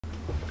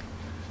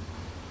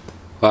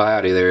Well,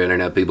 howdy there,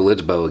 Internet people.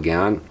 It's Bo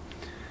again.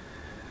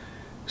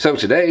 So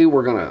today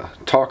we're going to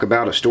talk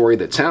about a story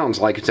that sounds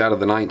like it's out of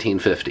the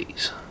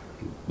 1950s,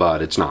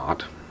 but it's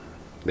not.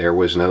 There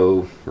was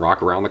no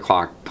Rock Around the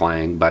Clock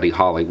playing. Buddy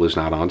Holly was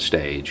not on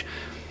stage.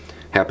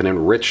 Happened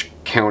in Rich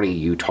County,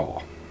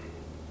 Utah.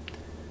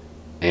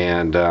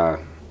 And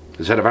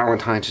it's at a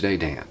Valentine's Day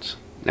dance.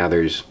 Now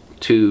there's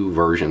two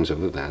versions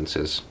of events,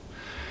 as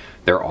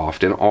there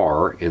often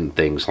are in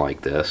things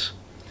like this.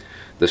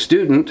 The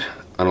student,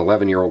 an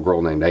 11-year-old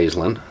girl named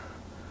Aislinn,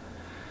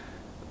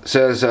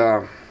 says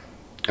a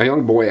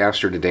young boy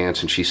asked her to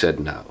dance and she said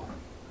no.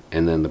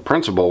 And then the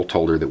principal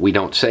told her that we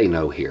don't say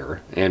no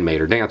here and made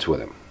her dance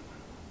with him.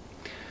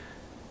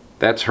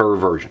 That's her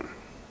version.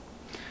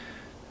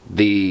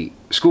 The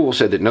school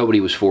said that nobody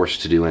was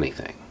forced to do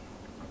anything.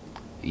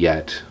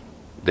 Yet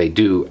they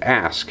do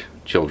ask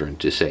children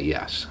to say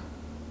yes.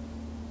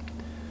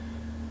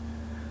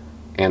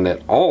 And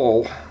that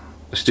all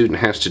a student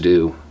has to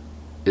do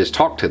is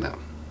talk to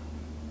them.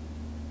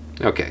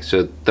 Okay,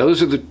 so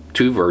those are the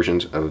two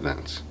versions of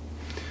events.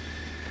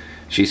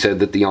 She said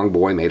that the young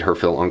boy made her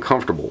feel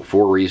uncomfortable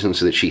for reasons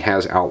that she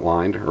has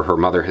outlined, or her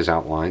mother has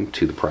outlined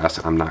to the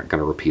press. I'm not going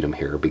to repeat them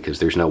here because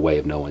there's no way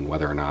of knowing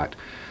whether or not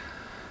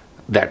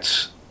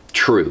that's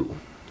true.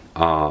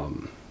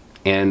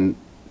 And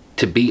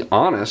to be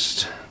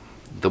honest,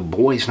 the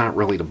boy's not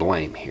really to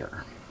blame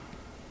here.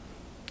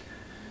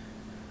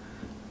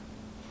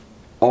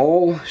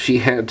 All she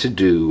had to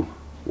do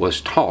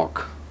was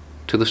talk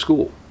to the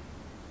school.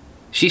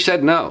 She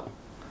said no.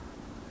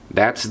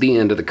 That's the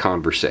end of the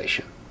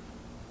conversation.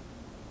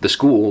 The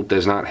school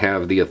does not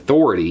have the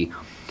authority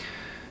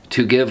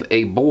to give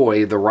a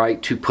boy the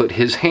right to put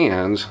his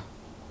hands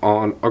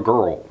on a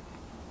girl.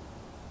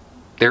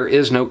 There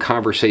is no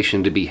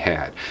conversation to be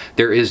had.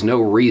 There is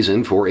no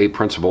reason for a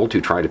principal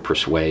to try to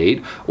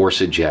persuade or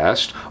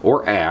suggest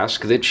or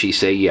ask that she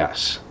say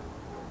yes.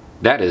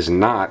 That is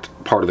not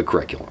part of the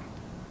curriculum.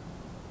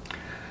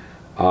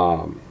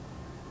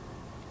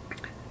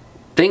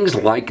 Things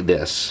like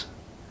this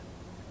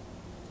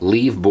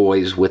leave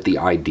boys with the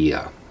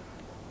idea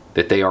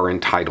that they are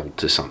entitled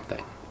to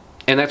something.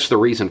 And that's the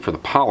reason for the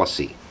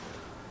policy,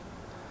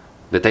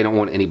 that they don't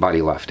want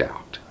anybody left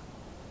out.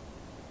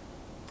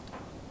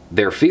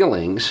 Their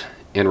feelings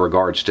in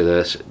regards to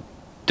this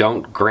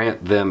don't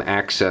grant them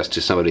access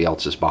to somebody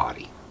else's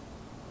body.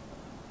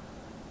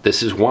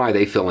 This is why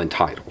they feel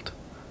entitled.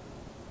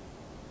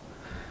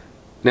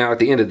 Now, at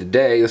the end of the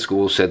day, the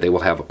school said they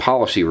will have a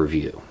policy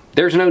review.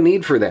 There's no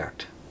need for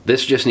that.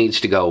 This just needs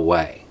to go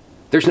away.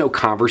 There's no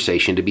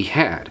conversation to be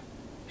had.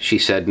 She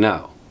said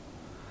no.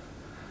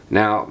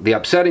 Now, the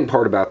upsetting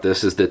part about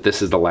this is that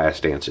this is the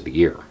last dance of the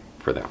year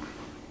for them.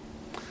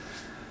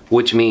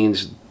 Which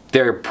means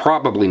they're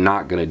probably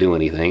not going to do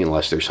anything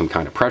unless there's some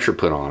kind of pressure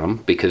put on them,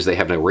 because they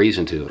have no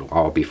reason to. It'll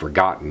all be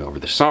forgotten over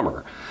the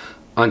summer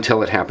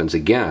until it happens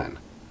again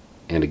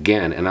and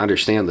again. And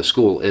understand the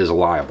school is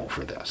liable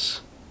for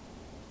this.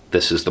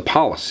 This is the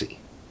policy.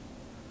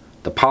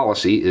 The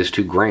policy is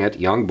to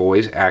grant young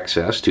boys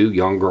access to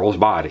young girls'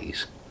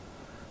 bodies.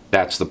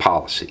 That's the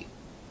policy.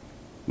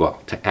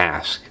 Well, to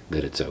ask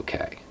that it's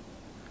okay.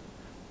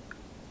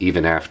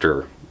 Even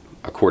after,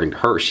 according to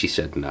her, she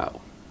said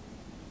no.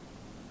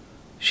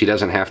 She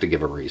doesn't have to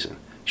give a reason.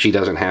 She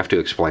doesn't have to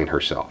explain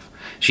herself.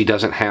 She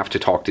doesn't have to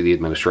talk to the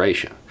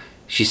administration.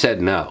 She said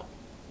no.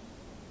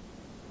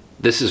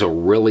 This is a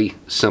really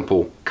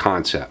simple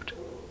concept.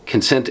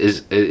 Consent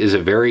is a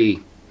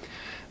very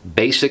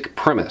basic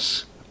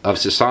premise of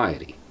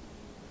society.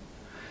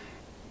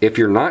 If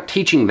you're not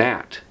teaching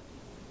that,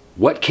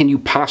 what can you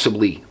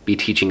possibly be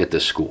teaching at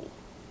this school?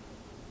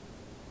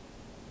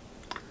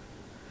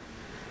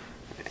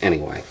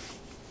 Anyway,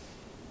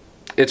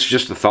 it's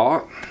just a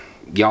thought.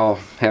 Y'all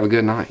have a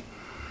good night.